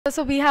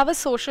So we have a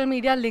social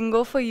media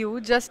lingo for you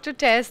just to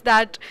test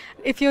that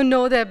if you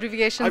know the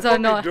abbreviations I or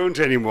not. don't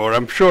anymore.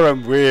 I'm sure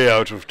I'm way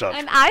out of touch.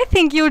 And I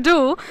think you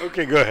do.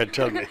 Okay, go ahead,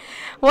 tell me.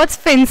 What's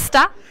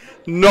Finsta?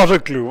 Not a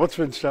clue. What's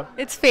Finsta?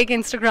 It's fake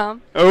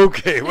Instagram.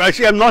 Okay. Well,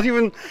 actually, I'm not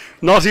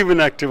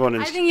even active on I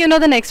Insta. think you know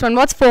the next one.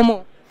 What's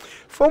FOMO?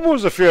 FOMO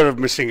is the fear of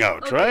missing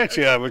out, Okay, right?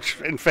 Yeah, which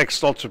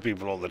infects lots of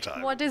people all the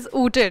time. What is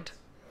ooted?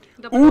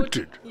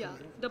 Ooted? Yeah,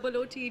 double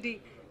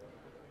O-T-D.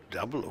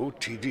 Double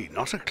O-T-D.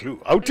 Not a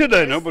clue. Outed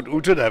I know, but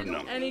ooted I have no.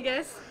 Any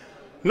guess?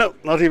 No,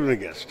 not even a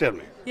guess. Tell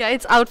me. Yeah,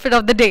 it's outfit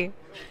of the day.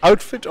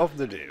 Outfit of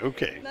the day.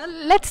 Okay. Now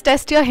let's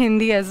test your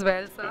Hindi as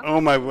well, sir.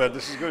 Oh my word,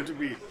 this is going to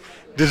be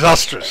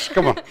disastrous.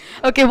 Come on.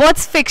 Okay,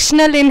 what's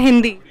fictional in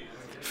Hindi?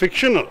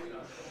 Fictional.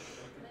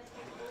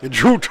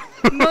 Jhoot.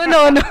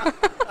 No.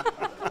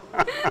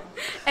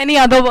 Any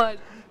other word?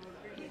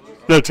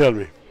 No, tell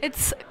me.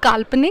 It's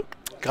kalpanik.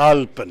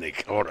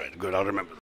 Kalpanik. All right, good. I'll remember.